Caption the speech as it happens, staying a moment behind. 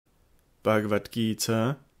Bhagavad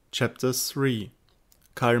Gita, Chapter 3,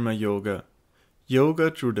 Karma Yoga,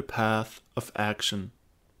 Yoga through the path of action.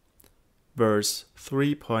 Verse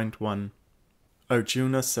 3.1.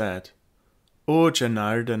 Arjuna said, O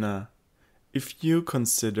Janardana, if you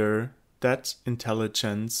consider that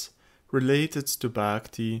intelligence related to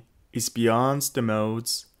Bhakti is beyond the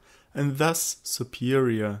modes and thus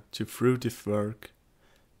superior to fruitive work,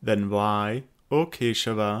 then why, O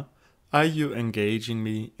Keshava, are you engaging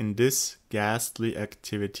me in this ghastly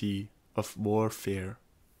activity of warfare?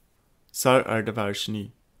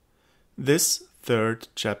 Sarardavarshini. This third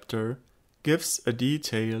chapter gives a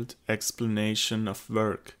detailed explanation of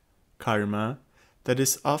work, karma, that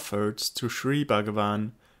is offered to Shri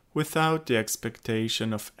Bhagavan without the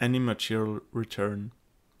expectation of any material return.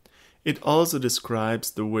 It also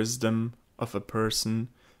describes the wisdom of a person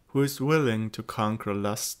who is willing to conquer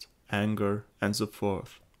lust, anger, and so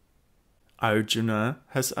forth. Arjuna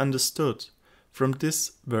has understood from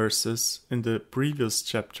these verses in the previous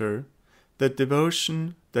chapter that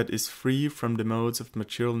devotion that is free from the modes of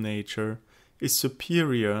material nature is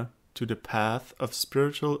superior to the path of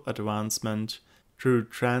spiritual advancement through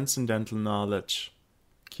transcendental knowledge,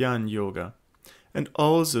 Jnana Yoga, and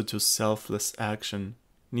also to selfless action,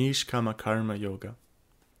 Nishkama Karma Yoga.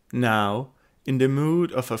 Now, in the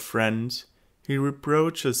mood of a friend, he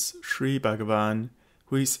reproaches Shri Bhagavan,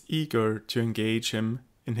 who is eager to engage him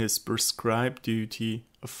in his prescribed duty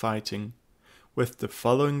of fighting, with the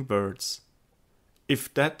following words: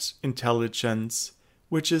 If that intelligence,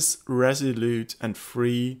 which is resolute and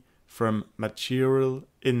free from material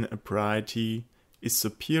inebriety, is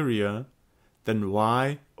superior, then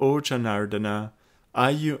why, O Janardana,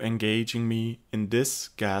 are you engaging me in this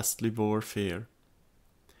ghastly warfare?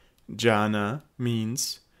 Jana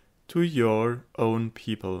means to your own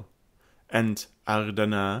people, and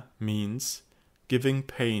Ardana means giving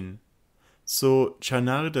pain. So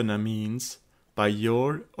Janardana means by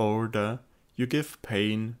your order you give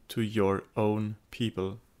pain to your own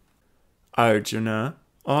people. Arjuna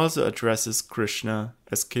also addresses Krischna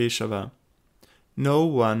as Keshava. No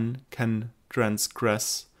one can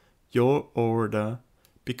transgress your order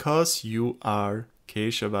because you are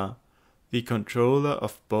Keshava, the controller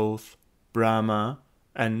of both Brahma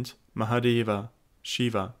and Mahadeva,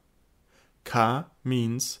 Shiva. Ka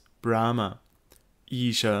means Brahma,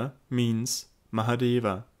 Isha means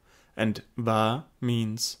Mahadeva, and Va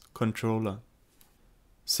means controller.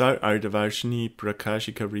 Sarardavarshini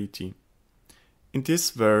Prakashikariti. In this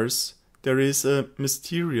verse, there is a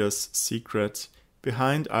mysterious secret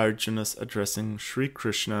behind Arjuna's addressing Sri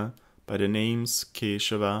Krishna by the names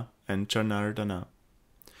Keshava and Janardana.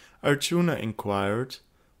 Arjuna inquired,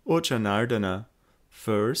 O Janardana,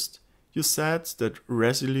 first, you said that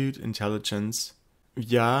resolute intelligence,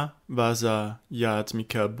 Vya Vasa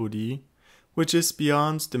Yatmika Buddhi, which is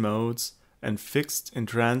beyond the modes and fixed in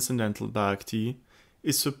transcendental bhakti,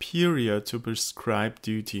 is superior to prescribed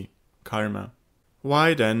duty, karma.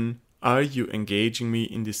 Why then are you engaging me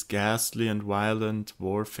in this ghastly and violent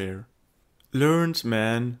warfare? Learned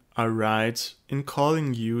men are right in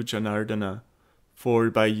calling you Janardana, for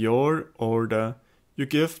by your order you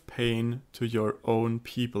give pain to your own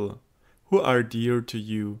people, who are dear to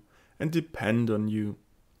you and depend on you.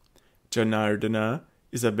 Janardana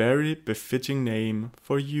is a very befitting name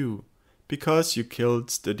for you, because you killed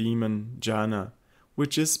the demon Jana,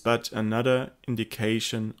 which is but another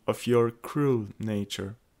indication of your cruel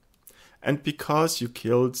nature. And because you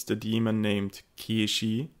killed the demon named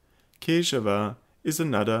Keshi, Keshava is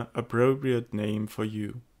another appropriate name for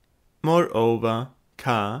you. Moreover,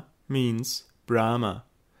 Ka means Brahma,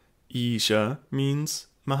 Isha means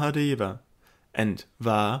Mahadeva, and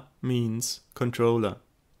Va means controller.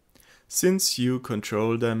 Since you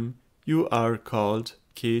control them, you are called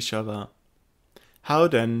Keshava. How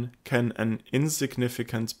then can an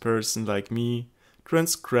insignificant person like me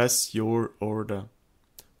transgress your order?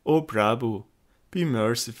 O Prabhu, be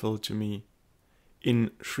merciful to me.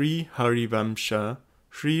 In Sri Harivamsha,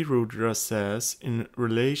 Sri Rudra says in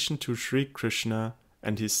relation to Sri Krishna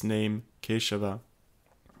and his name Keshava,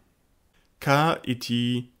 Ka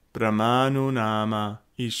iti Brahmano nama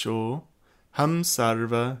isho ham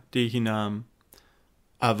sarva dehinam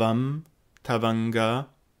avam tavanga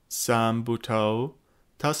sambhutau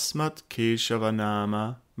tasmat Keshava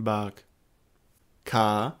nama bhag.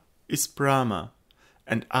 Ka is Brahma,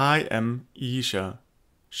 and I am Isha,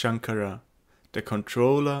 Shankara, the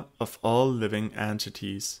controller of all living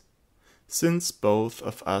entities. Since both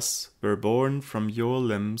of us were born from your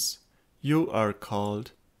limbs, you are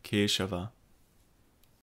called Keshava.